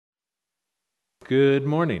Good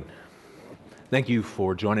morning. Thank you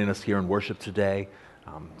for joining us here in worship today.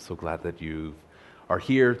 I'm so glad that you are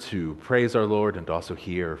here to praise our Lord and to also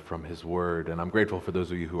hear from His Word. And I'm grateful for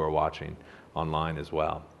those of you who are watching online as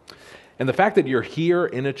well. And the fact that you're here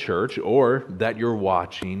in a church or that you're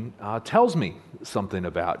watching tells me something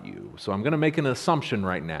about you. So I'm going to make an assumption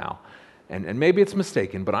right now. And maybe it's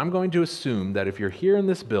mistaken, but I'm going to assume that if you're here in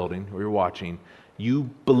this building or you're watching, you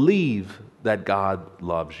believe that God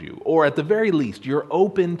loves you. Or at the very least, you're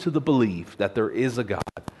open to the belief that there is a God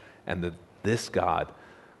and that this God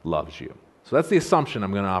loves you. So that's the assumption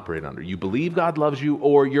I'm going to operate under. You believe God loves you,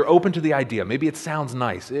 or you're open to the idea. Maybe it sounds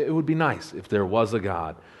nice. It would be nice if there was a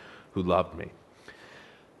God who loved me.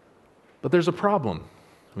 But there's a problem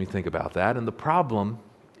when you think about that. And the problem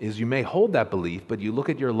is you may hold that belief, but you look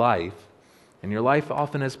at your life, and your life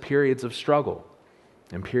often has periods of struggle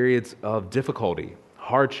and periods of difficulty,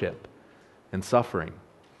 hardship, and suffering.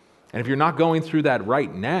 And if you're not going through that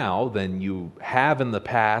right now, then you have in the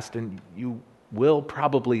past, and you will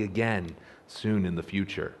probably again soon in the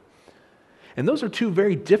future. And those are two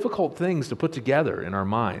very difficult things to put together in our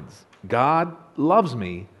minds. God loves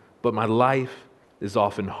me, but my life is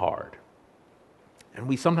often hard. And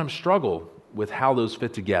we sometimes struggle with how those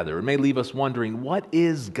fit together. It may leave us wondering, what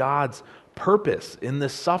is God's purpose in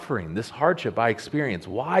this suffering, this hardship I experience?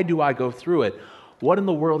 Why do I go through it? What in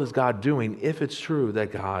the world is God doing if it's true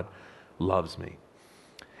that God loves me?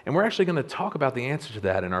 And we're actually going to talk about the answer to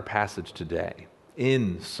that in our passage today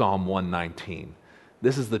in Psalm 119.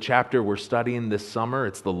 This is the chapter we're studying this summer.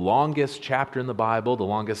 It's the longest chapter in the Bible, the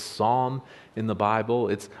longest psalm in the Bible.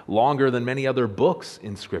 It's longer than many other books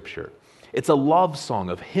in Scripture. It's a love song,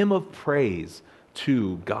 a hymn of praise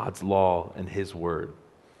to God's law and His word.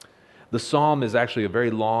 The psalm is actually a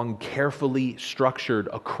very long, carefully structured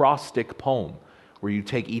acrostic poem where you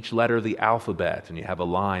take each letter of the alphabet and you have a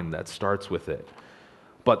line that starts with it.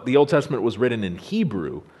 But the Old Testament was written in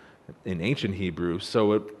Hebrew, in ancient Hebrew,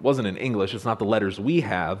 so it wasn't in English. It's not the letters we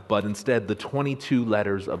have, but instead the 22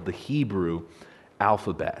 letters of the Hebrew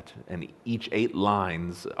alphabet. And each 8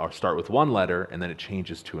 lines start with one letter and then it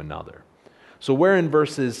changes to another. So where in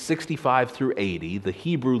verses 65 through 80, the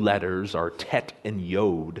Hebrew letters are tet and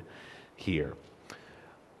yod here.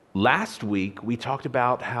 Last week, we talked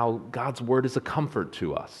about how God's word is a comfort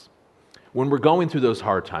to us. When we're going through those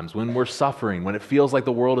hard times, when we're suffering, when it feels like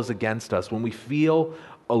the world is against us, when we feel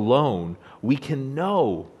alone, we can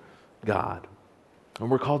know God.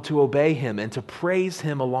 And we're called to obey Him and to praise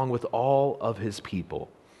Him along with all of His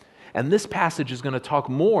people. And this passage is going to talk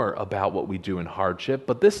more about what we do in hardship,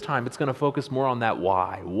 but this time it's going to focus more on that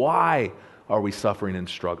why. Why are we suffering and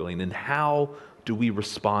struggling, and how do we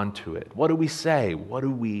respond to it? What do we say? What do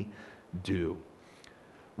we do?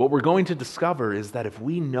 What we're going to discover is that if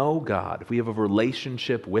we know God, if we have a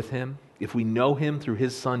relationship with Him, if we know Him through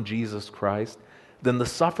His Son, Jesus Christ, then the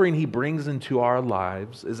suffering He brings into our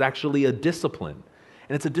lives is actually a discipline.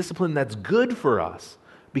 And it's a discipline that's good for us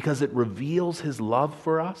because it reveals His love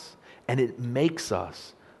for us and it makes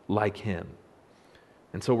us like Him.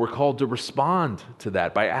 And so we're called to respond to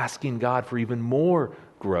that by asking God for even more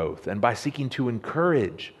growth and by seeking to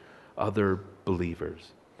encourage other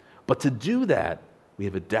believers. But to do that, we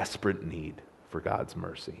have a desperate need for God's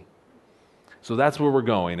mercy. So that's where we're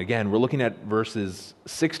going. Again, we're looking at verses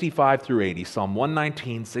 65 through 80, Psalm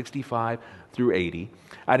 119, 65 through 80.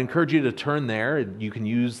 I'd encourage you to turn there. You can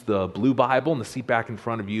use the blue Bible in the seat back in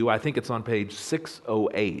front of you. I think it's on page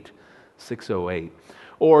 608. 608.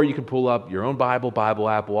 Or you can pull up your own Bible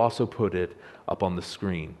app. We'll also put it up on the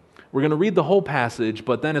screen. We're going to read the whole passage,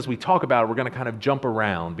 but then as we talk about it, we're going to kind of jump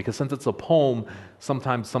around because since it's a poem,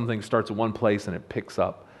 sometimes something starts at one place and it picks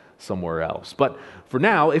up somewhere else. But for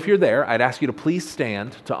now, if you're there, I'd ask you to please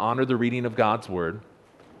stand to honor the reading of God's Word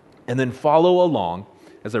and then follow along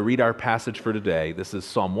as I read our passage for today. This is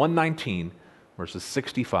Psalm 119, verses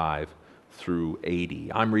 65 through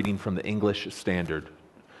 80. I'm reading from the English Standard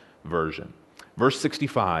Version. Verse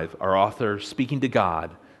 65, our author, speaking to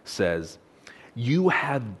God, says, "You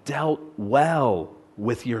have dealt well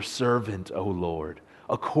with your servant, O Lord,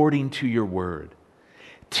 according to your word.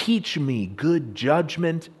 Teach me good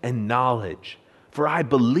judgment and knowledge, for I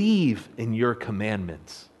believe in your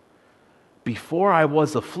commandments. Before I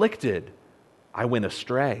was afflicted, I went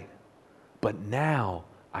astray, but now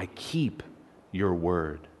I keep your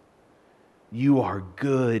word. You are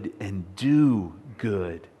good and do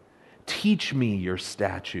good. Teach me your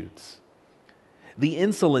statutes. The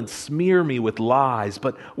insolent smear me with lies,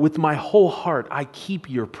 but with my whole heart I keep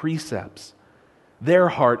your precepts. Their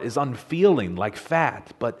heart is unfeeling like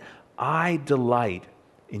fat, but I delight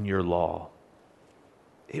in your law.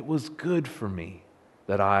 It was good for me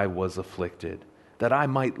that I was afflicted, that I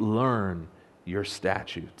might learn your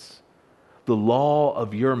statutes. The law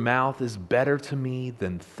of your mouth is better to me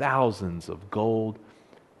than thousands of gold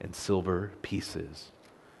and silver pieces.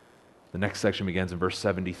 The next section begins in verse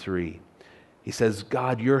 73. He says,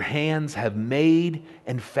 God, your hands have made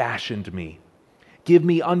and fashioned me. Give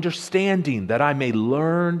me understanding that I may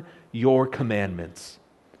learn your commandments.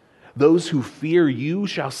 Those who fear you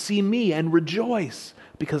shall see me and rejoice,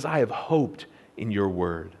 because I have hoped in your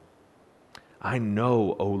word. I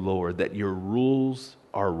know, O Lord, that your rules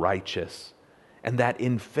are righteous, and that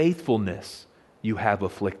in faithfulness you have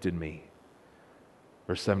afflicted me.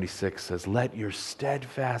 Verse 76 says, let your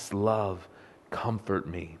steadfast love comfort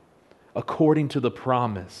me, according to the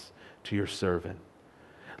promise to your servant.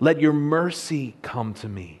 Let your mercy come to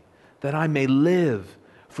me, that I may live,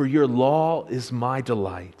 for your law is my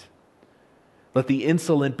delight. Let the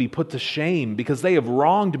insolent be put to shame, because they have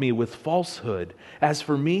wronged me with falsehood. As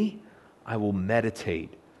for me, I will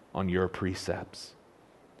meditate on your precepts.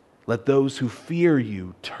 Let those who fear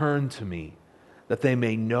you turn to me, that they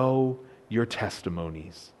may know your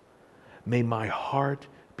testimonies. May my heart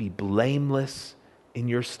be blameless in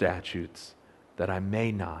your statutes, that I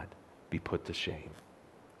may not be put to shame.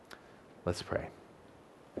 Let's pray.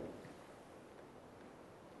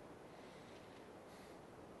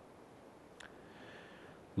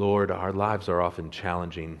 Lord, our lives are often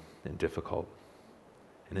challenging and difficult.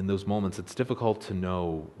 And in those moments, it's difficult to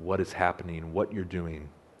know what is happening, what you're doing,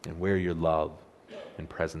 and where your love and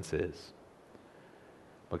presence is.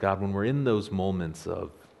 But God, when we're in those moments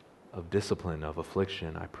of discipline, of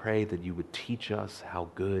affliction, I pray that you would teach us how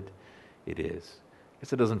good it is.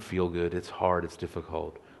 Yes, it doesn't feel good. It's hard. It's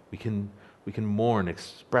difficult. We can mourn,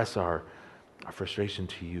 express our frustration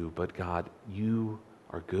to you. But God, you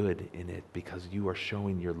are good in it because you are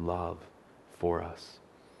showing your love for us.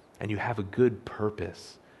 And you have a good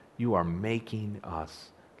purpose. You are making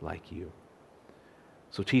us like you.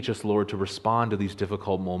 So teach us, Lord, to respond to these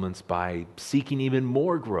difficult moments by seeking even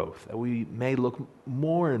more growth, that we may look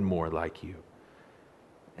more and more like you.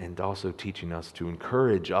 And also teaching us to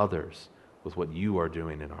encourage others with what you are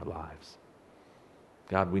doing in our lives.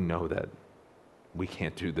 God, we know that we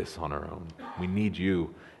can't do this on our own. We need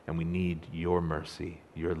you, and we need your mercy,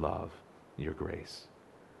 your love, your grace.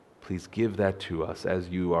 Please give that to us as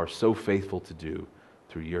you are so faithful to do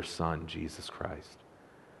through your Son, Jesus Christ.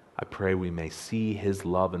 I pray we may see his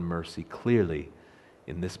love and mercy clearly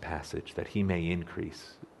in this passage, that he may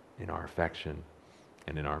increase in our affection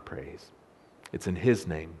and in our praise. It's in his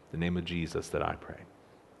name, the name of Jesus, that I pray.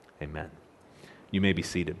 Amen. You may be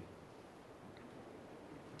seated.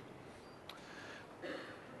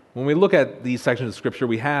 When we look at these sections of Scripture,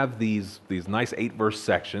 we have these nice 8-verse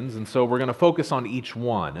sections, and so we're going to focus on each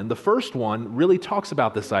one. And the first one really talks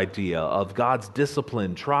about this idea of God's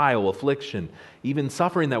discipline, trial, affliction, even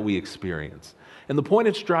suffering that we experience. And the point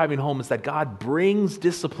it's driving home is that God brings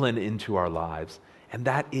discipline into our lives, and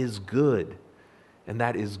that is good. And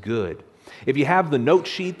that is good. If you have the note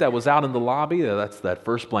sheet that was out in the lobby, that's that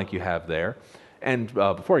first blank you have there. And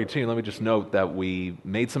before I continue, let me just note that we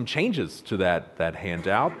made some changes to that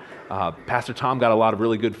handout. Pastor Tom got a lot of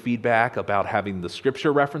really good feedback about having the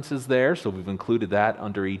scripture references there, so we've included that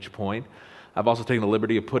under each point. I've also taken the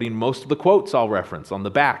liberty of putting most of the quotes I'll reference on the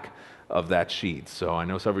back of that sheet. So I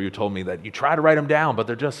know several of you told me that you try to write them down, but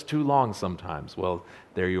they're just too long sometimes. Well,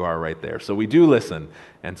 there you are right there. So we do listen,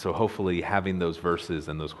 and so hopefully having those verses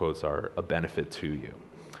and those quotes are a benefit to you.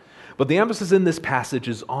 But the emphasis in this passage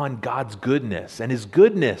is on God's goodness and his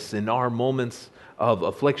goodness in our moments of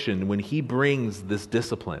affliction when he brings this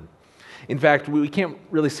discipline. In fact, we can't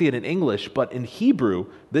really see it in English, but in Hebrew,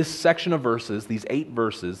 this section of verses, these 8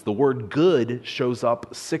 verses, the word good shows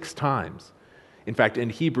up 6 times. In fact, in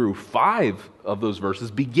Hebrew, 5 of those verses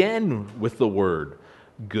begin with the word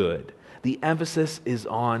good. The emphasis is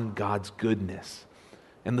on God's goodness.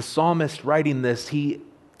 And the psalmist writing this, he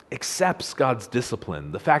accepts God's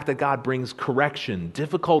discipline, the fact that God brings correction,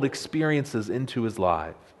 difficult experiences into his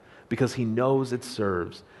life, because he knows it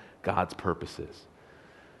serves God's purposes.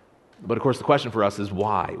 But of course, the question for us is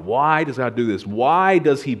why? Why does God do this? Why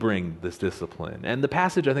does he bring this discipline? And the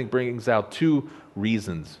passage, I think, brings out 2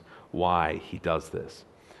 reasons why he does this.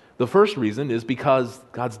 The first reason is because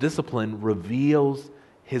God's discipline reveals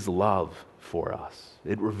his love for us.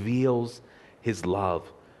 It reveals his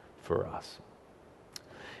love for us.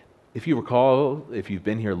 If you recall, if you've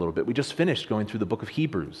been here a little bit, we just finished going through the book of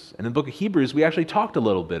Hebrews. And in the book of Hebrews, we actually talked a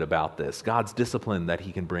little bit about this, God's discipline that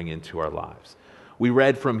he can bring into our lives. We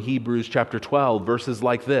read from Hebrews chapter 12, verses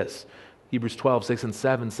like this. Hebrews 12, 6 and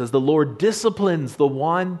 7 says, "The Lord disciplines the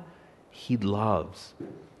one he loves.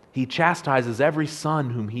 He chastises every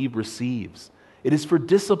son whom he receives. It is for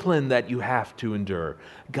discipline that you have to endure.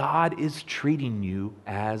 God is treating you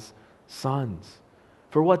as sons.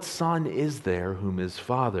 For what son is there whom his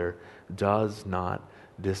father does not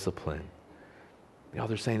discipline? The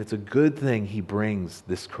author's saying it's a good thing he brings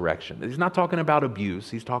this correction. He's not talking about abuse.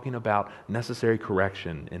 He's talking about necessary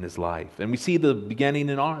correction in his life. And we see the beginning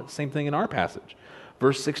same thing in our passage.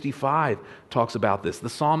 Verse 65 talks about this. The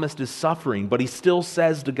psalmist is suffering, but he still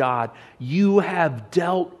says to God, "You have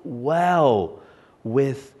dealt well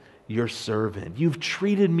with your servant. You've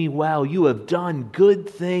treated me well. You have done good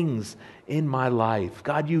things in my life.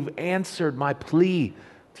 God, you've answered my plea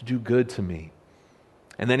to do good to me."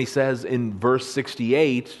 And then he says in verse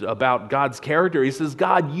 68 about God's character, he says,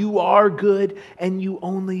 "God, you are good and you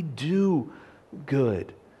only do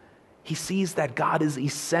good." He sees that God is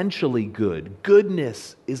essentially good.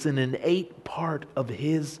 Goodness is an innate part of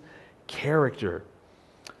his character.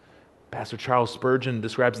 Pastor Charles Spurgeon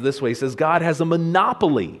describes it this way. He says, God has a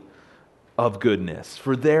monopoly of goodness,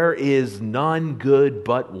 for there is none good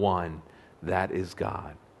but one, that is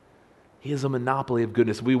God. He has a monopoly of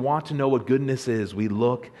goodness. We want to know what goodness is. We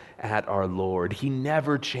look at our Lord. He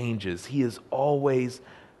never changes. He is always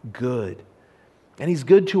good. And he's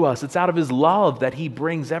good to us. It's out of his love that he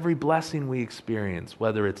brings every blessing we experience,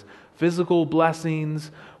 whether it's physical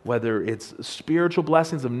blessings, whether it's spiritual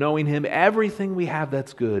blessings of knowing him. Everything we have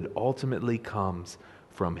that's good ultimately comes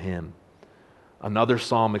from him. Another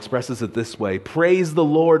psalm expresses it this way: "Praise the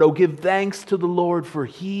Lord, oh give thanks to the Lord, for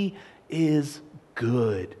he is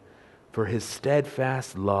good, for his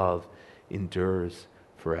steadfast love endures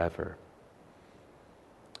forever."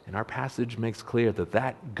 And our passage makes clear that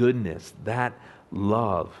that goodness, that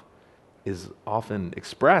love is often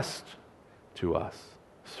expressed to us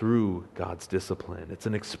through God's discipline. It's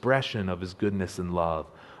an expression of his goodness and love.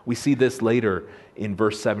 We see this later in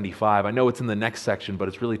verse 75. I know it's in the next section, but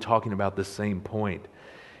it's really talking about this same point.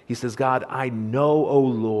 He says, "God, I know, O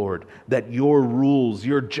Lord, that your rules,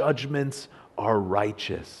 your judgments are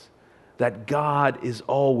righteous, that God is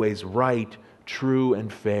always right, true,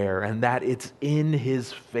 and fair, and that it's in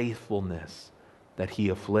his faithfulness that he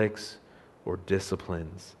afflicts or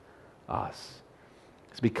disciplines us."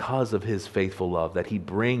 It's because of his faithful love that he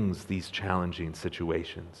brings these challenging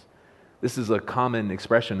situations. This is a common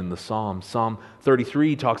expression in the Psalms. Psalm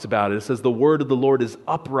 33 talks about it. It says, "The word of the Lord is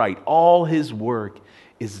upright. All his work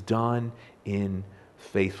is done in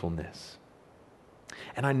faithfulness."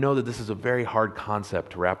 And I know that this is a very hard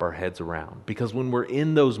concept to wrap our heads around, because when we're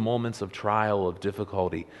in those moments of trial, of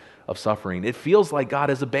difficulty, of suffering, it feels like God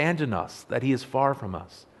has abandoned us, that he is far from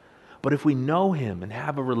us. But if we know him and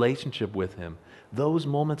have a relationship with him, those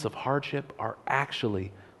moments of hardship are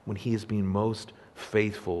actually when he is being most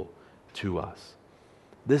faithful to us.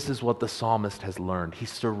 This is what the psalmist has learned.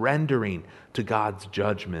 He's surrendering to God's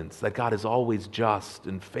judgments, that God is always just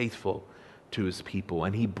and faithful to his people.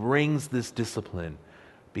 And he brings this discipline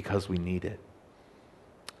because we need it.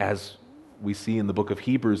 As we see in the book of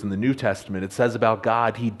Hebrews in the New Testament, it says about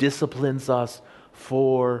God, he disciplines us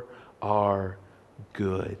for our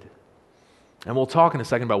good. And we'll talk in a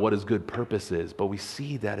second about what his good purpose is, but we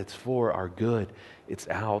see that it's for our good. It's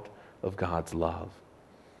out of God's love.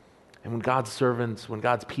 And when God's servants, when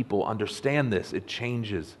God's people understand this, it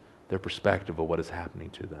changes their perspective of what is happening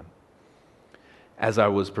to them. As I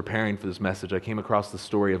was preparing for this message, I came across the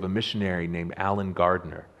story of a missionary named Alan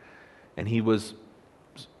Gardner. And he was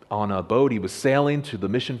on a boat. He was sailing to the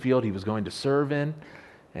mission field he was going to serve in.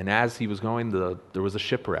 And as he was going, there was a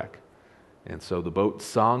shipwreck. And so the boat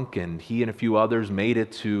sunk, and he and a few others made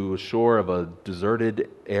it to a shore of a deserted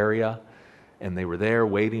area. And they were there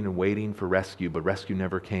waiting and waiting for rescue, but rescue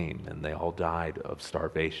never came, and they all died of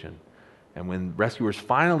starvation. And when rescuers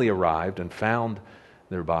finally arrived and found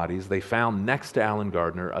their bodies, they found next to Alan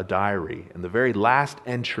Gardner a diary. And the very last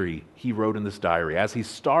entry he wrote in this diary, as he's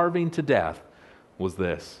starving to death, was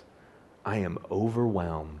this: "I am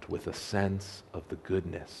overwhelmed with a sense of the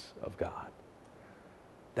goodness of God."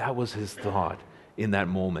 That was his thought in that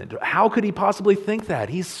moment. How could he possibly think that?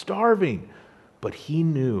 He's starving. But he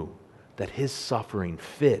knew that his suffering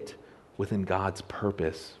fit within God's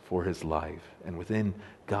purpose for his life and within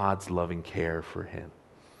God's loving care for him.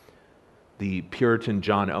 The Puritan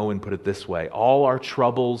John Owen put it this way: "All our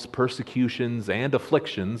troubles, persecutions, and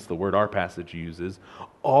afflictions," the word our passage uses,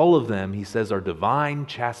 "all of them," he says, "are divine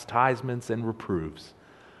chastisements and reproofs,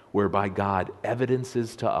 whereby God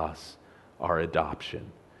evidences to us our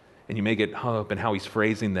adoption." And you may get hung up in how he's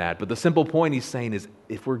phrasing that, but the simple point he's saying is,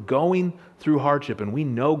 if we're going through hardship and we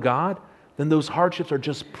know God, then those hardships are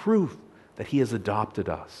just proof that he has adopted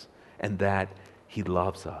us and that he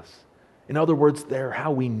loves us. In other words, they're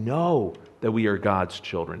how we know that we are God's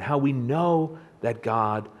children, how we know that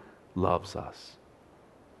God loves us.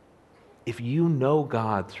 If you know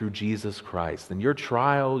God through Jesus Christ, then your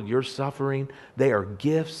trial, your suffering, they are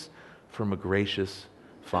gifts from a gracious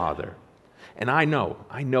Father. And I know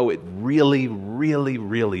it really, really,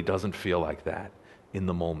 really doesn't feel like that in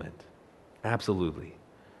the moment. Absolutely.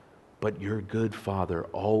 But your good Father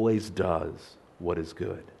always does what is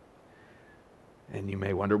good. And you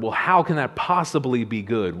may wonder, well, how can that possibly be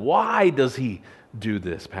good? Why does he do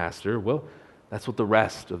this, Pastor? Well, that's what the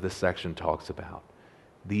rest of this section talks about.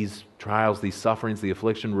 These trials, these sufferings, the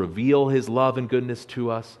affliction reveal his love and goodness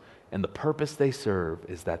to us, and the purpose they serve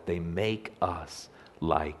is that they make us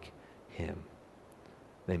like him.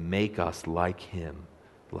 They make us like him,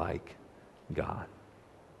 like God.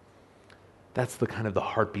 That's the kind of the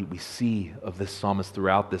heartbeat we see of this psalmist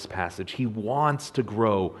throughout this passage. He wants to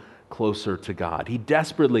grow closer to God. He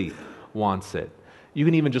desperately wants it. You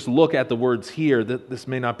can even just look at the words here. This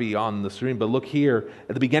may not be on the screen, but look here.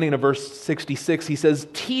 At the beginning of verse 66, he says,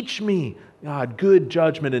 "Teach me, God, good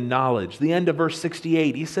judgment and knowledge." The end of verse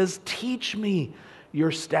 68, he says, "Teach me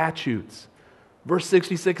your statutes." Verse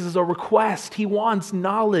 66 is a request. He wants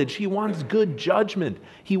knowledge. He wants good judgment.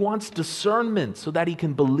 He wants discernment so that he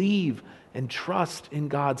can believe and trust in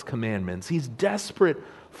God's commandments. He's desperate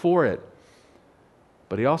for it.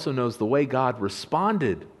 But he also knows the way God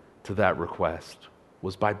responded to that request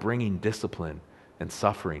was by bringing discipline and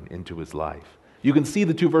suffering into his life. You can see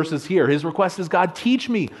the two verses here. His request is, God, teach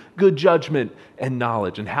me good judgment and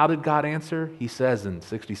knowledge. And how did God answer? He says in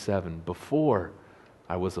 67, "Before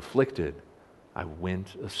I was afflicted, I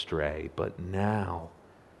went astray, but now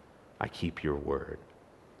I keep your word.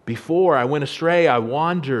 Before I went astray, I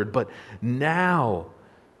wandered, but now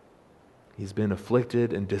he's been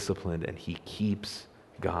afflicted and disciplined, and he keeps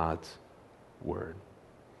God's word."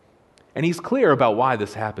 And he's clear about why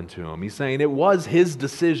this happened to him. He's saying it was his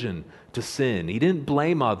decision to sin. He didn't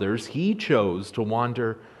blame others. He chose to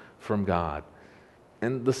wander from God.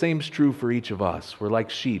 And the same is true for each of us. We're like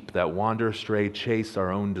sheep that wander astray, chase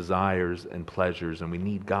our own desires and pleasures, and we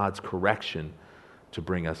need God's correction to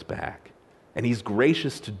bring us back. And he's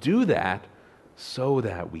gracious to do that so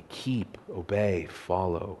that we keep, obey,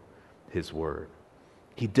 follow his word.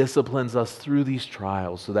 He disciplines us through these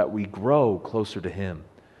trials so that we grow closer to him.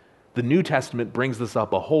 The New Testament brings this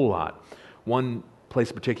up a whole lot. One place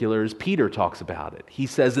in particular is Peter talks about it. He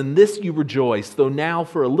says, "In this you rejoice, though now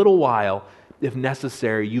for a little while, if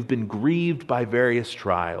necessary, you've been grieved by various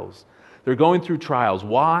trials." They're going through trials.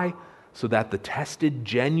 Why? So that the tested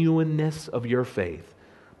genuineness of your faith,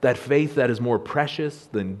 that faith that is more precious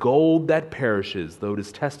than gold that perishes, though it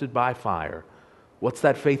is tested by fire, what's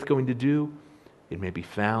that faith going to do? It may be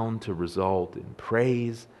found to result in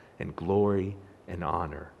praise and glory and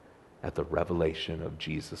honor at the revelation of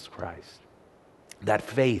Jesus Christ. That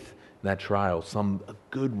faith, that trial, some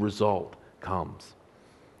good result comes.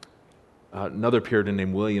 Another Puritan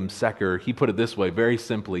named William Secker, he put it this way, very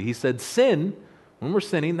simply. He said, "Sin, when we're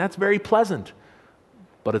sinning, that's very pleasant,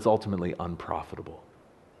 but it's ultimately unprofitable.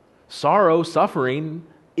 Sorrow, suffering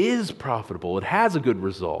is profitable. It has a good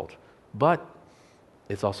result, but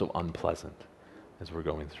it's also unpleasant as we're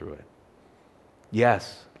going through it."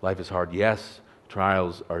 Yes, life is hard. Yes,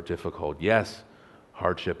 trials are difficult. Yes,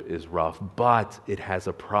 hardship is rough, but it has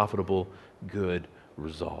a profitable, good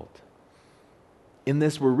result. In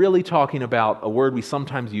this, we're really talking about a word we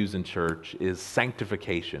sometimes use in church is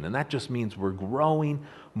sanctification, and that just means we're growing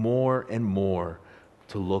more and more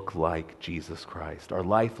to look like Jesus Christ. Our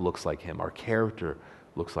life looks like him. Our character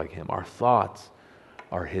looks like him. Our thoughts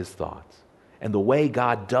are his thoughts. And the way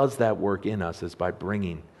God does that work in us is by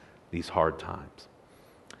bringing these hard times.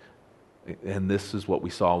 And this is what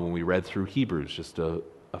we saw when we read through Hebrews just a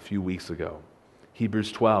few weeks ago.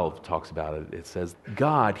 Hebrews 12 talks about it. It says,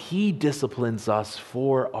 God, he disciplines us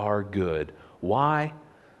for our good. Why?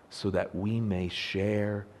 So that we may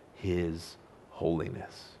share his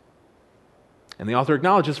holiness. And the author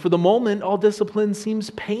acknowledges, for the moment, all discipline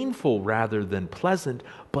seems painful rather than pleasant,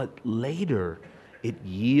 but later it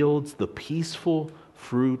yields the peaceful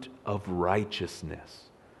fruit of righteousness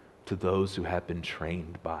to those who have been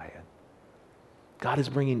trained by it. God is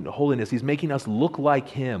bringing holiness. He's making us look like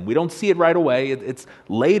him. We don't see it right away. It's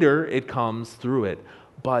later it comes through it.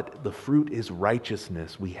 But the fruit is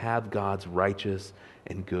righteousness. We have God's righteous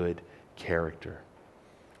and good character.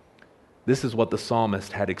 This is what the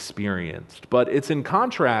psalmist had experienced. But it's in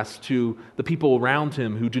contrast to the people around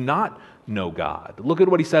him who do not know God. Look at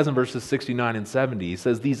what he says in verses 69 and 70. He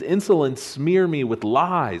says, "These insolents smear me with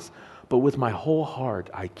lies, but with my whole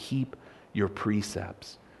heart I keep your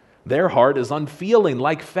precepts. Their heart is unfeeling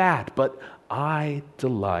like fat, but I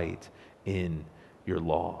delight in your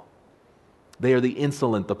law. They are the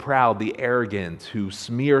insolent, the proud, the arrogant who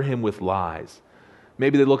smear him with lies.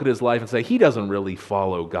 Maybe they look at his life and say, he doesn't really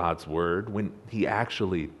follow God's word, when he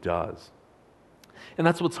actually does. And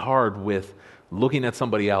that's what's hard with looking at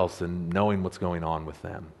somebody else and knowing what's going on with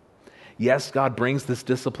them. Yes, God brings this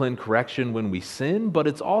discipline, correction when we sin, but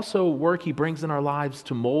it's also work he brings in our lives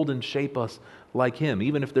to mold and shape us like him,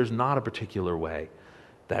 even if there's not a particular way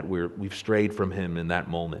that we've strayed from him in that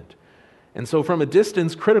moment. And so from a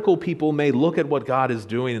distance, critical people may look at what God is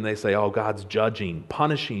doing and they say, oh, God's judging,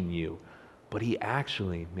 punishing you. But he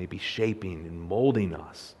actually may be shaping and molding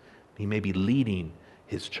us. He may be leading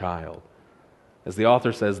his child. As the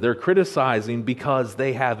author says, they're criticizing because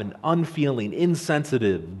they have an unfeeling,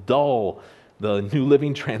 insensitive, dull, the New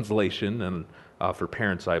Living Translation, and for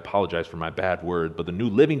parents, I apologize for my bad word, but the New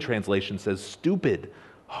Living Translation says stupid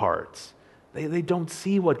hearts. They don't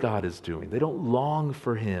see what God is doing. They don't long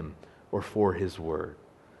for him or for his word.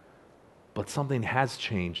 But something has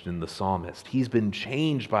changed in the psalmist. He's been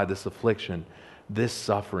changed by this affliction, this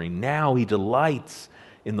suffering. Now he delights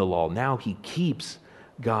in the law. Now he keeps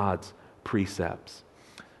God's precepts.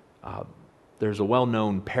 There's a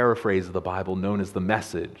well-known paraphrase of the Bible known as the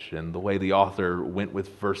Message, and the way the author went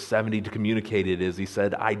with verse 70 to communicate it is he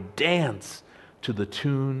said, I dance to the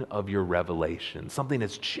tune of your revelation. Something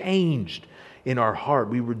has changed in our heart.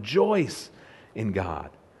 We rejoice in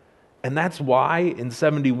God. And that's why in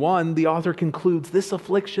 71, the author concludes, this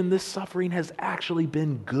affliction, this suffering has actually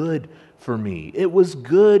been good for me. It was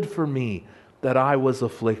good for me that I was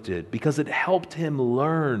afflicted because it helped him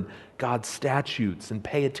learn God's statutes and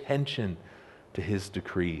pay attention to his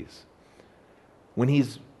decrees. When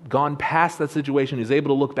he's gone past that situation, he's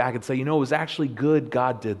able to look back and say, it was actually good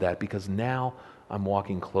God did that because now I'm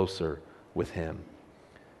walking closer with him.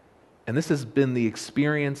 And this has been the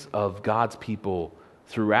experience of God's people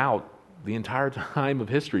throughout the entire time of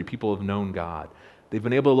history. People have known God. They've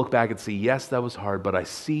been able to look back and see, yes, that was hard, but I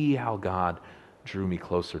see how God drew me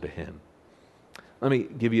closer to him. Let me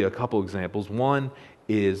give you a couple examples. One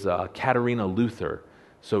is Katharina Luther.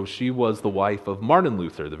 So she was the wife of Martin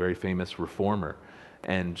Luther, the very famous reformer.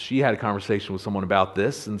 And she had a conversation with someone about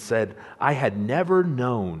this and said, I had never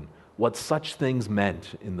known what such things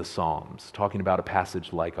meant in the Psalms, talking about a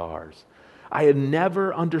passage like ours. I had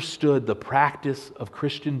never understood the practice of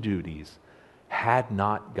Christian duties had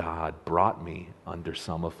not God brought me under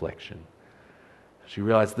some affliction. She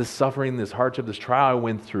realized this suffering, this hardship, this trial I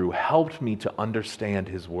went through helped me to understand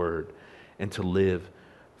his word and to live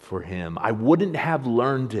for him. I wouldn't have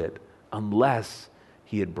learned it unless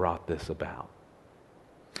he had brought this about.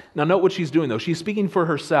 Now note what she's doing though. She's speaking for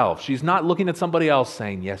herself. She's not looking at somebody else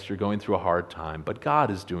saying, yes, you're going through a hard time, but God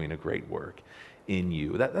is doing a great work in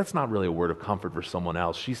you. That's not really a word of comfort for someone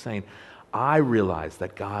else. She's saying, I realize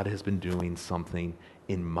that God has been doing something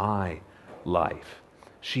in my life.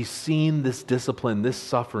 She's seen this discipline, this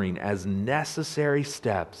suffering as necessary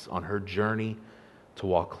steps on her journey to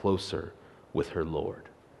walk closer with her Lord.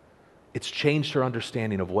 It's changed her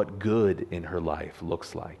understanding of what good in her life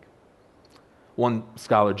looks like. One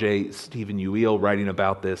scholar, J. Stephen Ueel, writing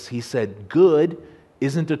about this, he said, good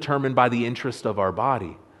isn't determined by the interest of our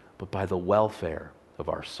body, but by the welfare of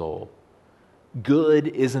our soul. Good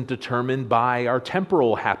isn't determined by our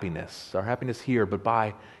temporal happiness, our happiness here, but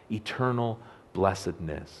by eternal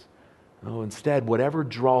blessedness. No, instead, whatever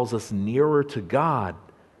draws us nearer to God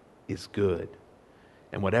is good,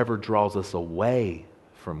 and whatever draws us away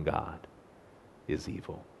from God is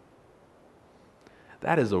evil.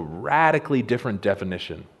 That is a radically different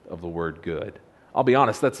definition of the word good. I'll be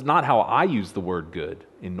honest, that's not how I use the word good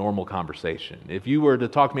in normal conversation. If you were to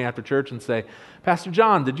talk to me after church and say, Pastor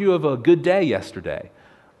John, did you have a good day yesterday?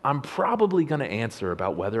 I'm probably going to answer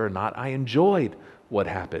about whether or not I enjoyed what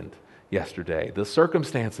happened yesterday, the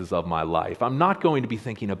circumstances of my life. I'm not going to be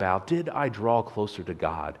thinking about, did I draw closer to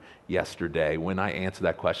God yesterday when I answer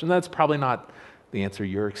that question? That's probably not the answer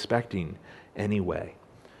you're expecting anyway.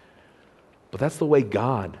 But that's the way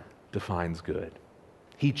God defines good.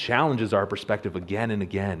 He challenges our perspective again and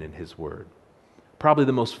again in his word. Probably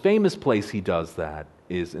the most famous place he does that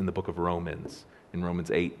is in the book of Romans, in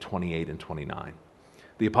Romans 8, 28 and 29.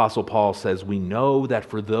 The Apostle Paul says, we know that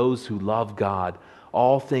for those who love God,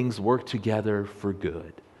 all things work together for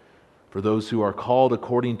good, for those who are called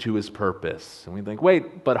according to his purpose. And we think,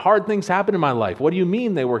 wait, but hard things happen in my life. What do you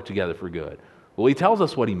mean they work together for good? Well, he tells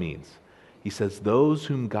us what he means. He says, those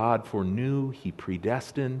whom God foreknew, he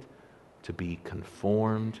predestined to be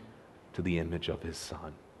conformed to the image of his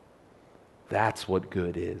Son. That's what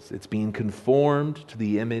good is. It's being conformed to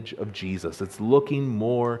the image of Jesus. It's looking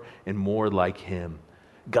more and more like him.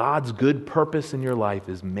 God's good purpose in your life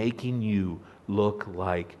is making you look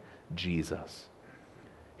like Jesus.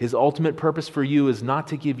 His ultimate purpose for you is not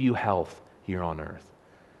to give you health here on earth.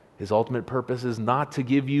 His ultimate purpose is not to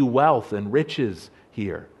give you wealth and riches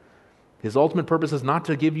here. His ultimate purpose is not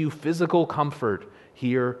to give you physical comfort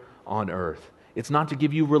here on earth. It's not to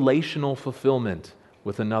give you relational fulfillment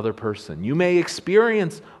with another person. You may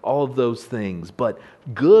experience all of those things, but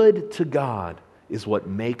good to God is what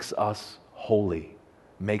makes us holy,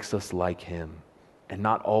 makes us like him, and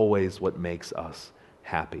not always what makes us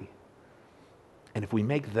happy. And if we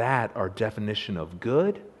make that our definition of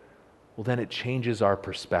good, well, then it changes our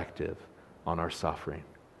perspective on our suffering.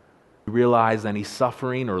 We realize any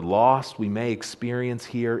suffering or loss we may experience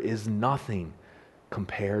here is nothing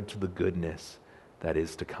compared to the goodness that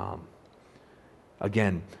is to come.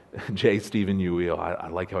 Again, J. Stephen Ueel, I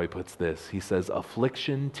like how he puts this. He says,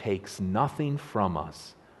 affliction takes nothing from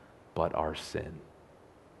us but our sin.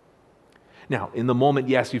 Now, in the moment,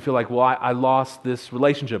 yes, you feel like, well, I lost this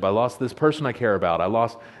relationship. I lost this person I care about. I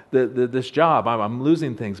lost this job. I'm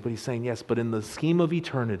losing things. But he's saying, yes, but in the scheme of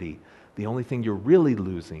eternity, the only thing you're really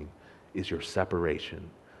losing is your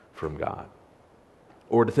separation from God.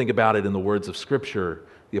 Or to think about it in the words of Scripture,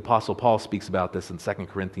 the Apostle Paul speaks about this in 2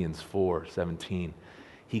 Corinthians 4:17.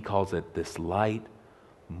 He calls it this light,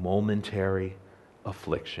 momentary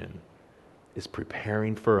affliction is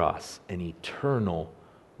preparing for us an eternal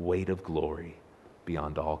weight of glory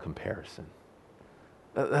beyond all comparison.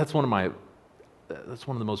 That's one of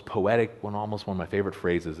the most poetic, almost one of my favorite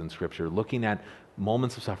phrases in Scripture, looking at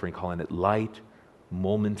moments of suffering, calling it light,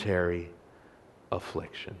 momentary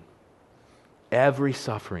affliction. Every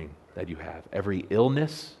suffering that you have, every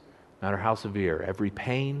illness, no matter how severe, every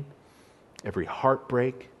pain, every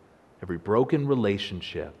heartbreak, every broken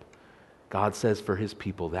relationship, God says for his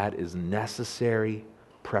people that is necessary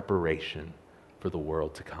preparation for the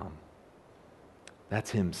world to come.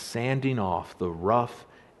 That's him sanding off the rough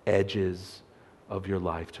edges of your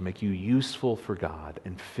life to make you useful for God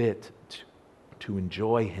and fit to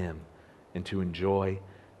enjoy him and to enjoy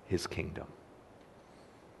his kingdom.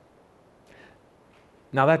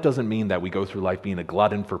 Now, that doesn't mean that we go through life being a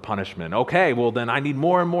glutton for punishment. Okay, well, then I need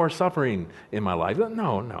more and more suffering in my life.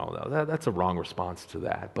 No, that's a wrong response to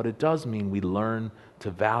that. But it does mean we learn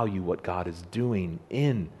to value what God is doing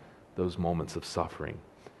in those moments of suffering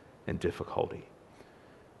and difficulty.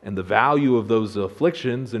 And the value of those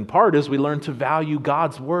afflictions, in part, is we learn to value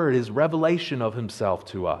God's word, his revelation of himself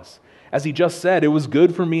to us. As he just said, it was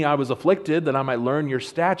good for me I was afflicted, that I might learn your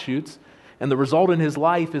statutes. And the result in his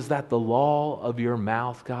life is that the law of your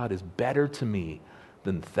mouth, God, is better to me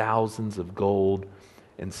than thousands of gold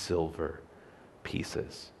and silver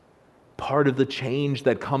pieces. Part of the change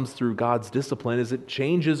that comes through God's discipline is it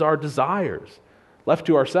changes our desires. Left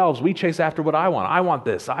to ourselves, we chase after what I want. I want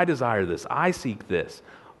this. I desire this. I seek this.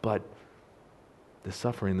 But this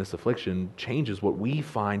suffering, this affliction changes what we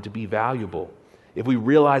find to be valuable. If we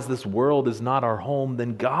realize this world is not our home,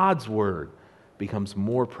 then God's word becomes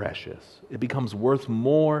more precious. It becomes worth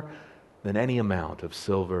more than any amount of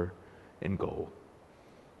silver and gold.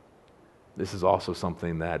 This is also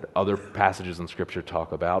something that other passages in Scripture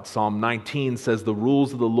talk about. Psalm 19 says, "The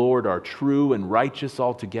rules of the Lord are true and righteous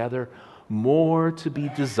altogether. More to be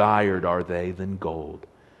desired are they than gold,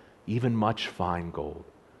 even much fine gold.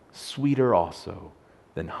 Sweeter also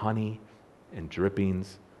than honey and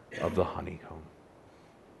drippings of the honeycomb."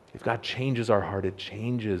 If God changes our heart, it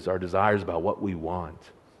changes our desires about what we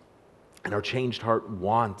want. And our changed heart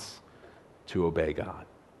wants to obey God.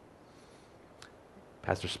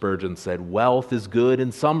 Pastor Spurgeon said, "Wealth is good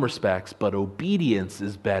in some respects, but obedience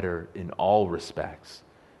is better in all respects.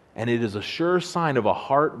 And it is a sure sign of a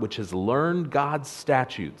heart which has learned God's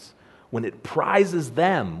statutes when it prizes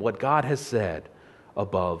them, what God has said,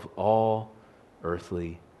 above all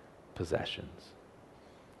earthly possessions."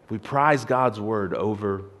 We prize God's word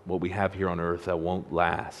over what we have here on earth that won't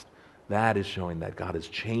last. That is showing that God has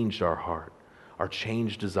changed our heart. Our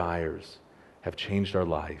changed desires have changed our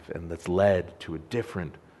life, and that's led to a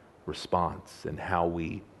different response in how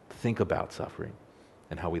we think about suffering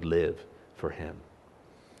and how we live for him.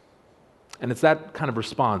 And it's that kind of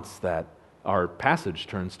response that our passage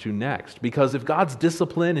turns to next. Because if God's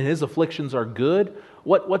discipline and his afflictions are good,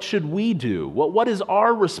 what should we do? What is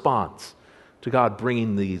our response to God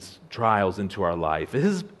bringing these trials into our life?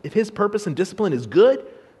 If his purpose and discipline is good,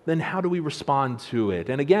 then how do we respond to it?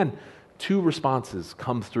 And again, two responses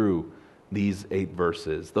come through these 8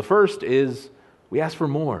 verses. The first is we ask for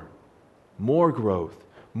more growth,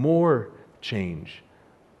 more change,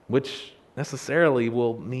 which necessarily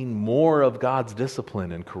will mean more of God's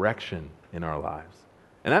discipline and correction in our lives.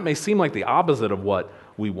 And that may seem like the opposite of what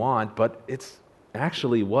we want, but it's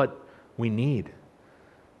actually what we need.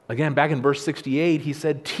 Again, back in verse 68, he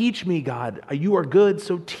said, "Teach me, God. You are good,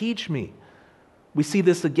 so teach me." We see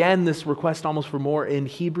this again, this request almost for more, in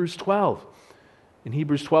Hebrews 12. In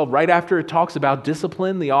Hebrews 12, right after it talks about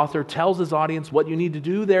discipline, the author tells his audience, "What you need to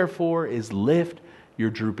do, therefore, is lift your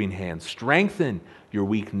drooping hands, strengthen your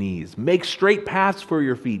weak knees, make straight paths for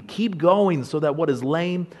your feet, keep going so that what is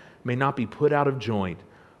lame may not be put out of joint,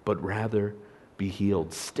 but rather be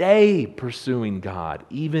healed. Stay pursuing God,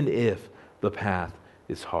 even if the path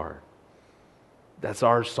is hard." That's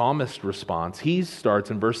our psalmist response. He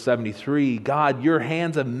starts in verse 73, "God, your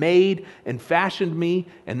hands have made and fashioned me."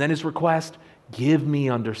 And then his request, "Give me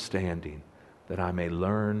understanding that I may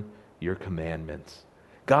learn your commandments."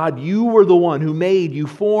 God, you were the one who made, you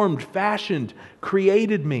formed, fashioned,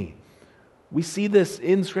 created me. We see this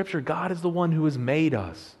in Scripture. God is the one who has made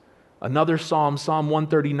us. Another psalm, Psalm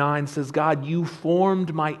 139, says, "God, you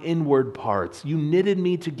formed my inward parts. You knitted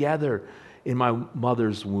me together in my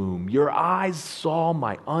mother's womb. Your eyes saw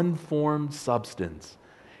my unformed substance.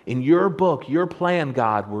 In your book, your plan,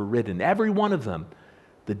 God, were written, every one of them,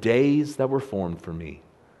 the days that were formed for me,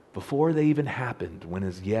 before they even happened, when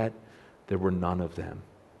as yet there were none of them."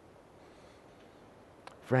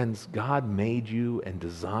 Friends, God made you and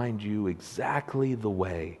designed you exactly the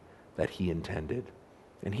way that He intended.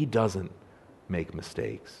 And He doesn't make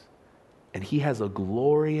mistakes. And He has a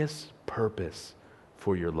glorious purpose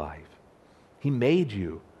for your life. He made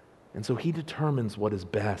you, and so He determines what is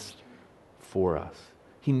best for us.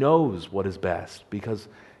 He knows what is best because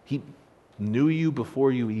He knew you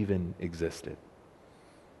before you even existed.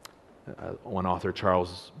 One author,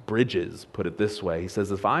 Charles Bridges, put it this way. He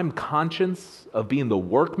says, "If I'm conscious of being the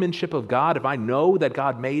workmanship of God, if I know that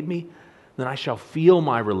God made me, then I shall feel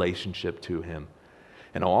my relationship to Him.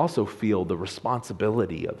 And I'll also feel the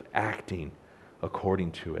responsibility of acting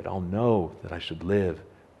according to it. I'll know that I should live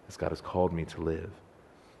as God has called me to live."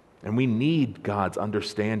 And we need God's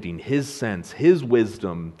understanding, His sense, His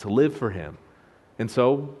wisdom to live for Him. And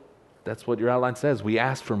so that's what your outline says. We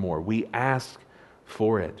ask for more. We ask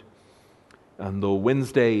for it. On the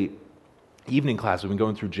Wednesday evening class, we've been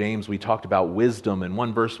going through James. We talked about wisdom, and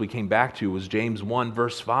one verse we came back to was James 1,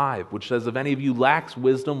 verse 5, which says, "If any of you lacks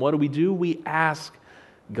wisdom, what do? We ask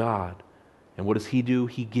God. And what does He do?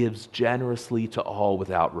 He gives generously to all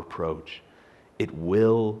without reproach. It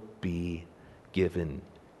will be given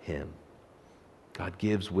Him." God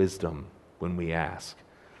gives wisdom when we ask.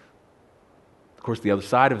 Of course, the other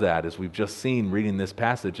side of that, as we've just seen reading this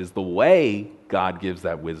passage, is the way God gives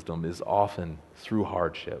that wisdom is often through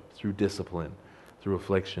hardship, through discipline, through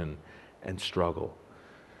affliction and struggle.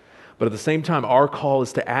 But at the same time, our call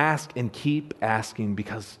is to ask and keep asking,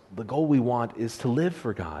 because the goal we want is to live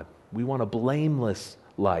for God. We want a blameless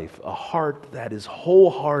life, a heart that is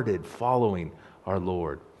wholehearted following our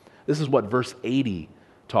Lord. This is what verse 80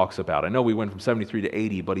 talks about. I know we went from 73 to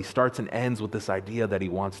 80, but he starts and ends with this idea that he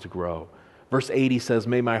wants to grow. Verse 80 says,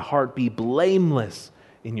 "May my heart be blameless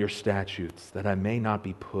in your statutes, that I may not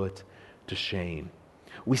be put to shame."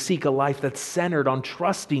 We seek a life that's centered on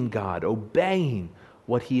trusting God, obeying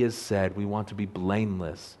what He has said. We want to be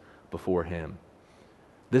blameless before Him.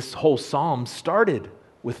 This whole psalm started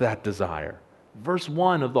with that desire. Verse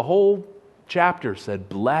 1 of the whole chapter said,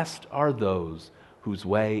 "Blessed are those whose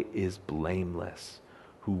way is blameless,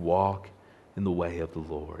 who walk in the way of the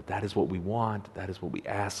Lord." That is what we want. That is what we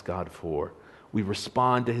ask God for. We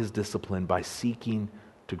respond to His discipline by seeking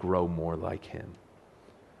to grow more like Him.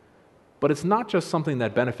 But it's not just something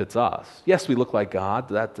that benefits us. Yes, we look like God.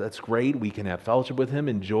 That's great. We can have fellowship with Him,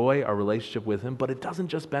 enjoy our relationship with Him, but it doesn't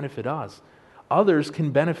just benefit us. Others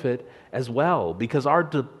can benefit as well, because our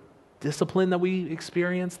discipline that we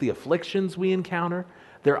experience, the afflictions we encounter,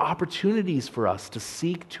 they're opportunities for us to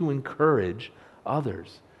seek to encourage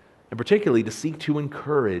others, and particularly to seek to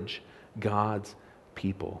encourage God's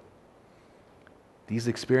people. These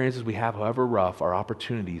experiences we have, however rough, are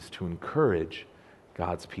opportunities to encourage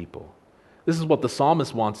God's people. This is what the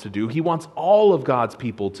psalmist wants to do. He wants all of God's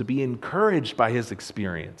people to be encouraged by his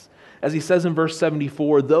experience. As he says in verse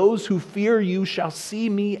 74, "Those who fear you shall see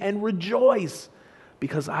me and rejoice,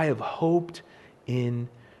 because I have hoped in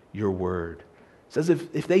your word." It says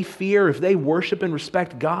if they fear, if they worship and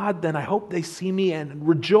respect God, then I hope they see me and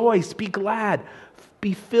rejoice, be glad,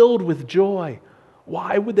 be filled with joy.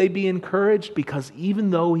 Why would they be encouraged? Because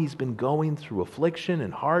even though he's been going through affliction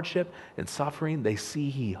and hardship and suffering, they see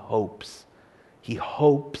he hopes. He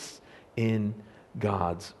hopes in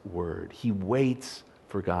God's word. He waits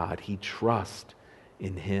for God. He trusts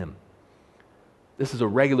in Him. This is a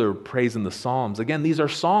regular praise in the Psalms. Again, these are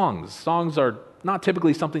songs. Songs are not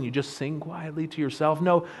typically something you just sing quietly to yourself.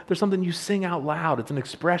 No, they're something you sing out loud. It's an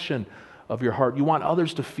expression of your heart. You want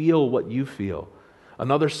others to feel what you feel.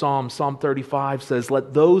 Another psalm, Psalm 35, says,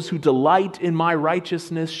 "Let those who delight in my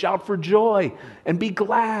righteousness shout for joy and be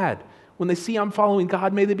glad. When they see I'm following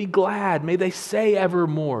God, may they be glad. May they say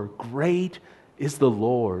evermore, great is the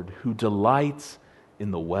Lord who delights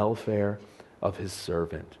in the welfare of his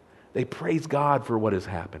servant." They praise God for what is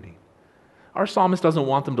happening. Our psalmist doesn't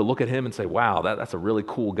want them to look at him and say, wow, that's a really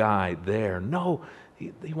cool guy there. No,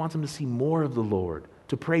 he wants them to see more of the Lord,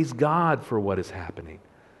 to praise God for what is happening.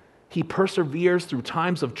 He perseveres through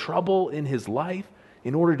times of trouble in his life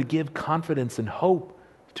in order to give confidence and hope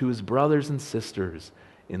to his brothers and sisters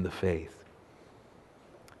in the faith.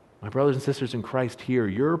 My brothers and sisters in Christ here,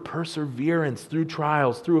 your perseverance through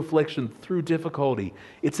trials, through affliction, through difficulty,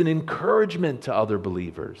 it's an encouragement to other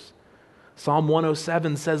believers. Psalm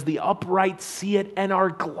 107 says, "The upright see it and are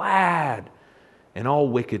glad, and all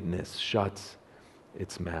wickedness shuts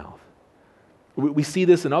its mouth." We see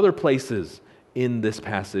this in other places in this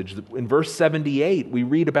passage. In verse 78, we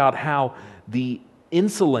read about how the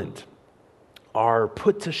insolent are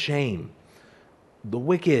put to shame. The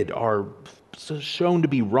wicked are shown to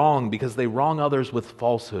be wrong because they wrong others with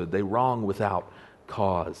falsehood. They wrong without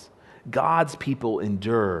cause. God's people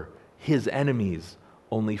endure. His enemies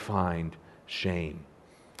only find shame.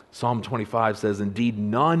 Psalm 25 says, "Indeed,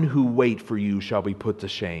 none who wait for you shall be put to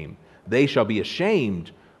shame. They shall be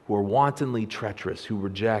ashamed who are wantonly treacherous, who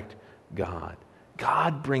reject God."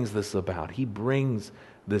 God brings this about. He brings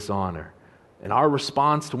this honor. And our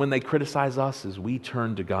response to when they criticize us is we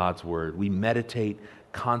turn to God's word. We meditate,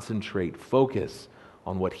 concentrate, focus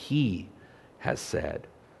on what He has said.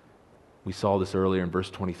 We saw this earlier in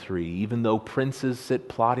verse 23. "Even though princes sit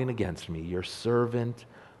plotting against me, your servant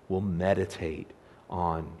will meditate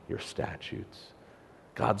on your statutes."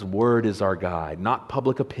 God's word is our guide, not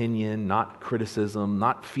public opinion, not criticism,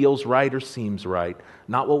 not feels right or seems right,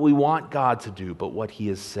 not what we want God to do, but what He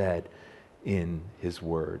has said in His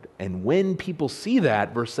word. And when people see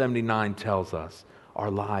that, verse 79 tells us,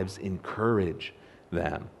 our lives encourage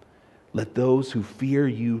them. "Let those who fear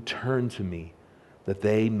you turn to me, that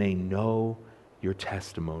they may know your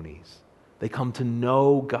testimonies." They come to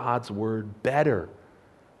know God's word better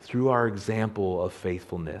through our example of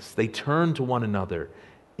faithfulness. They turn to one another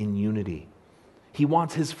in unity. He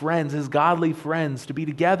wants his friends, his godly friends, to be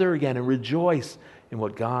together again and rejoice in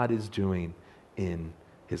what God is doing in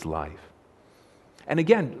his life. And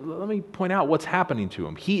again, let me point out what's happening to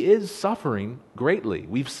him. He is suffering greatly.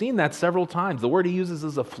 We've seen that several times. The word he uses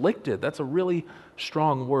is afflicted. That's a really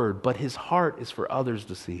strong word, but his heart is for others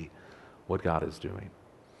to see what God is doing.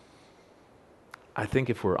 I think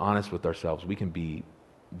if we're honest with ourselves, we can be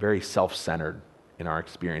very self-centered in our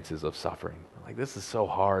experiences of suffering. Like, this is so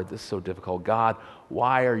hard, this is so difficult. God,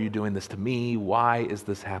 why are you doing this to me? Why is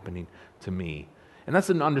this happening to me? And that's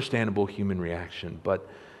an understandable human reaction, but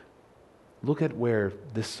look at where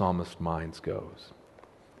this psalmist's mind goes.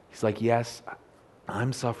 He's like, yes,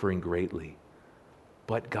 I'm suffering greatly,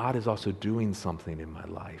 but God is also doing something in my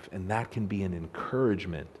life, and that can be an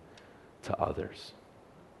encouragement to others.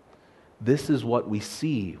 This is what we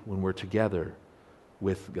see when we're together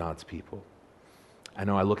with God's people. I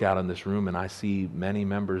know I look out in this room and I see many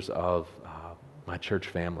members of my church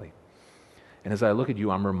family. And as I look at you,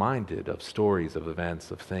 I'm reminded of stories, of events,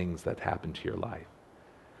 of things that happened to your life,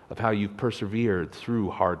 of how you've persevered through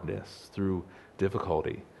hardness, through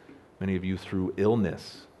difficulty, many of you through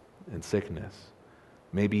illness and sickness,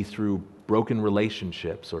 maybe through broken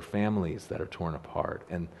relationships or families that are torn apart.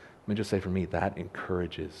 And let me just say, for me, that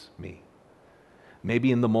encourages me.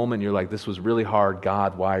 Maybe in the moment you're like, this was really hard.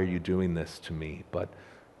 God, why are you doing this to me? But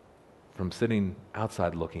from sitting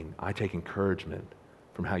outside looking, I take encouragement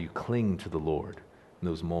from how you cling to the Lord in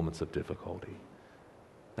those moments of difficulty.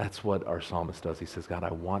 That's what our psalmist does. He says, God,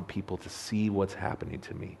 I want people to see what's happening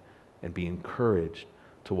to me and be encouraged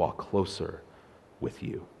to walk closer with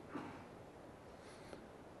you.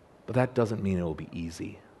 But that doesn't mean it will be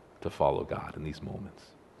easy to follow God in these moments.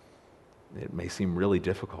 It may seem really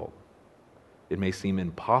difficult. It may seem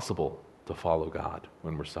impossible to follow God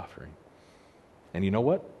when we're suffering. And you know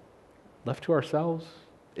what? Left to ourselves,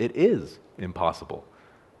 it is impossible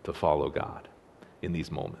to follow God in these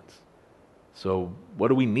moments. So what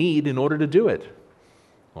do we need in order to do it?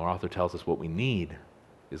 Well, our author tells us what we need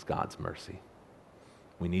is God's mercy.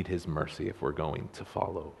 We need His mercy if we're going to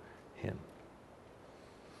follow Him.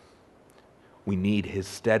 We need His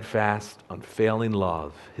steadfast, unfailing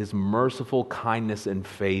love, His merciful kindness and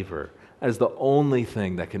favor as the only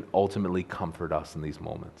thing that can ultimately comfort us in these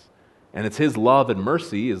moments. And it's his love and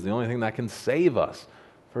mercy is the only thing that can save us,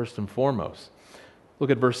 first and foremost. Look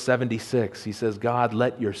at verse 76. He says, God,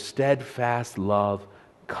 let your steadfast love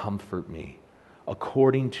comfort me,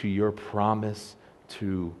 according to your promise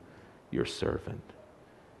to your servant.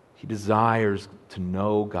 He desires to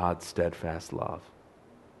know God's steadfast love.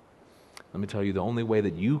 Let me tell you, the only way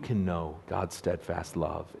that you can know God's steadfast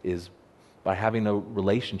love is by having a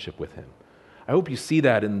relationship with him. I hope you see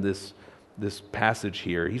that in this passage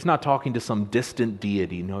here. He's not talking to some distant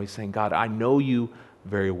deity. No, he's saying, God, I know you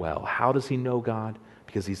very well. How does he know God?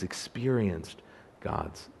 Because he's experienced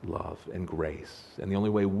God's love and grace. And the only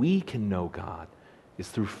way we can know God is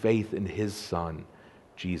through faith in his Son,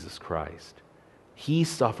 Jesus Christ. He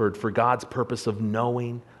suffered for God's purpose of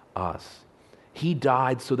knowing us. He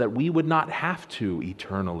died so that we would not have to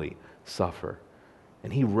eternally suffer.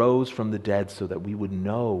 And he rose from the dead so that we would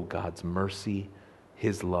know God's mercy,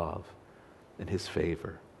 his love, and his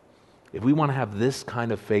favor. If we want to have this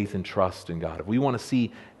kind of faith and trust in God, if we want to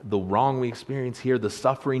see the wrong we experience here, the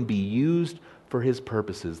suffering be used for his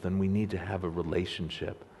purposes, then we need to have a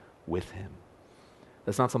relationship with him.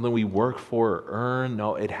 That's not something we work for or earn.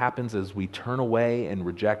 No, it happens as we turn away and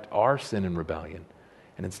reject our sin and rebellion,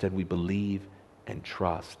 and instead we believe and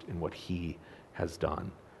trust in what he has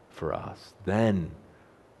done for us. Then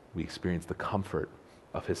we experience the comfort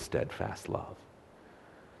of his steadfast love.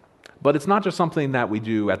 But it's not just something that we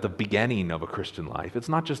do at the beginning of a Christian life. It's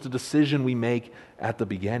not just a decision we make at the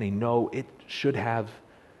beginning. No, it should have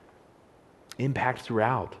impact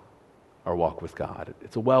throughout our walk with God.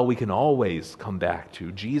 It's a well we can always come back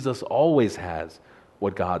to. Jesus always has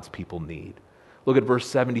what God's people need. Look at verse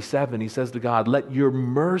 77. He says to God, let your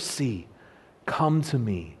mercy come to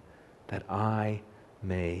me that I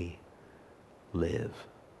may live.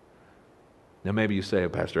 Now maybe you say,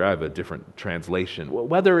 Pastor, I have a different translation. Well,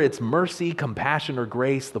 whether it's mercy, compassion, or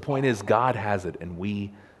grace, the point is God has it and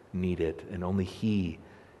we need it, and only he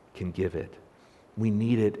can give it. We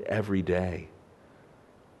need it every day.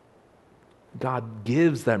 God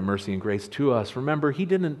gives that mercy and grace to us. Remember, he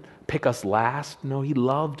didn't pick us last. No, he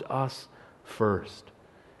loved us first.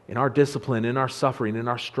 In our discipline, in our suffering, in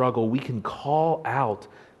our struggle, we can call out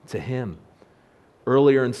to him.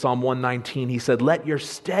 Earlier in Psalm 119, he said, let your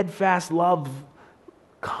steadfast love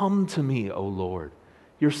come to me, O Lord,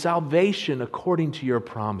 your salvation according to your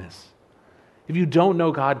promise. If you don't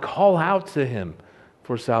know God, call out to him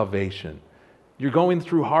for salvation. You're going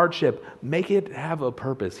through hardship, make it have a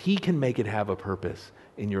purpose. He can make it have a purpose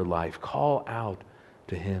in your life. Call out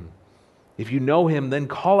to him. If you know him, then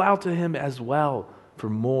call out to him as well for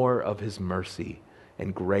more of his mercy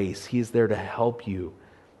and grace. He is there to help you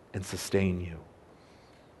and sustain you.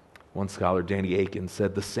 One scholar, Danny Aiken,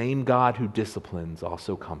 said, the same God who disciplines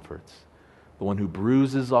also comforts. The one who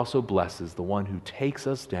bruises also blesses. The one who takes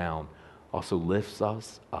us down also lifts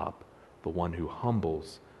us up. The one who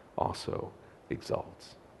humbles also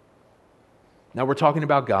exalts. Now we're talking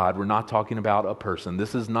about God. We're not talking about a person.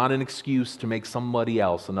 This is not an excuse to make somebody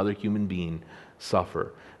else, another human being,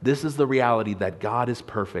 suffer. This is the reality that God is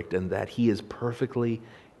perfect and that he is perfectly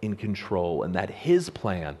in control and that his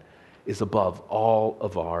plan is above all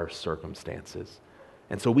of our circumstances.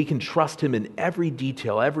 And so we can trust him in every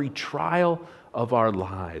detail, every trial of our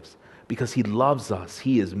lives, because he loves us.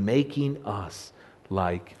 He is making us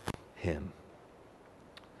like him.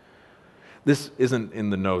 This isn't in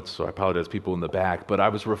the notes, so I apologize, people in the back, but I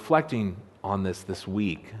was reflecting on this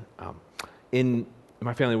week. In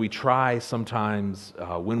my family, we try sometimes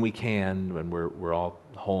when we can, when we're all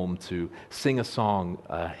home, to sing a song,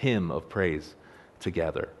 a hymn of praise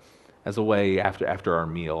together. As a way, after our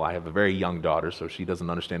meal. I have a very young daughter, so she doesn't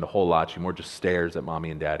understand a whole lot. She more just stares at mommy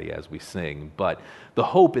and daddy as we sing. But the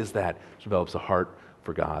hope is that she develops a heart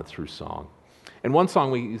for God through song. And one song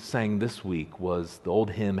we sang this week was the old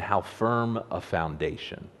hymn, How Firm a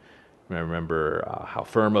Foundation. Remember, how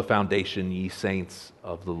firm a foundation, ye saints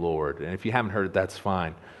of the Lord. And if you haven't heard it, that's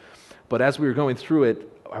fine. But as we were going through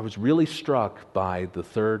it, I was really struck by the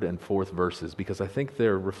third and fourth verses, because I think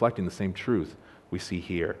they're reflecting the same truth we see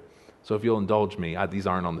here. So if you'll indulge me, these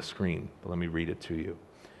aren't on the screen, but let me read it to you.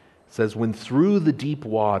 It says, when through the deep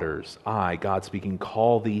waters I, God speaking,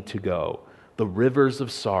 call thee to go, the rivers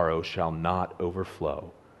of sorrow shall not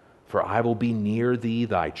overflow. For I will be near thee,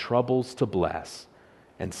 thy troubles to bless,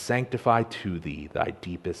 and sanctify to thee thy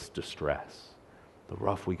deepest distress. The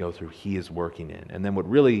rough we go through, he is working in. And then what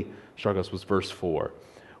really struck us was verse 4.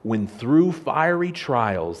 When through fiery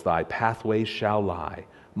trials thy pathways shall lie,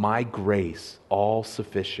 my grace all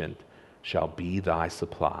sufficient shall be thy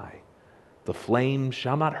supply. The flame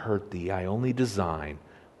shall not hurt thee, I only design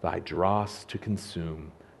thy dross to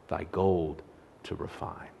consume, thy gold to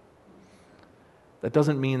refine. That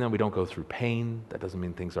doesn't mean that we don't go through pain. That doesn't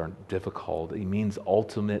mean things aren't difficult. It means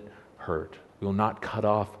ultimate hurt. We will not cut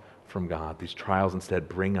off from God. These trials instead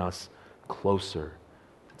bring us closer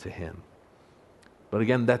to Him. But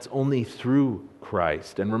again, that's only through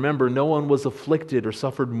Christ. And remember, no one was afflicted or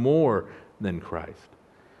suffered more than Christ.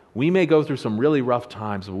 We may go through some really rough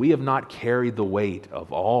times, but we have not carried the weight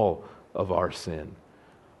of all of our sin.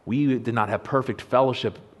 We did not have perfect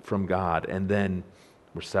fellowship from God, and then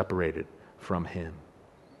we're separated from Him.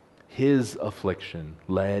 His affliction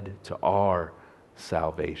led to our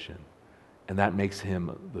salvation, and that makes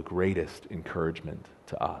Him the greatest encouragement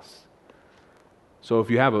to us. So if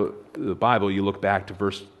you have the Bible, you look back to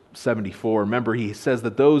verse 74. Remember, he says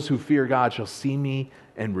that those who fear God shall see me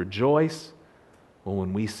and rejoice. Well,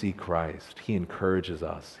 when we see Christ, He encourages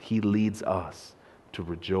us. He leads us to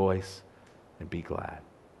rejoice and be glad.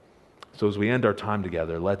 So as we end our time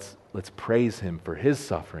together, let's praise Him for His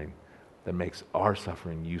suffering that makes our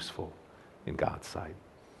suffering useful in God's sight.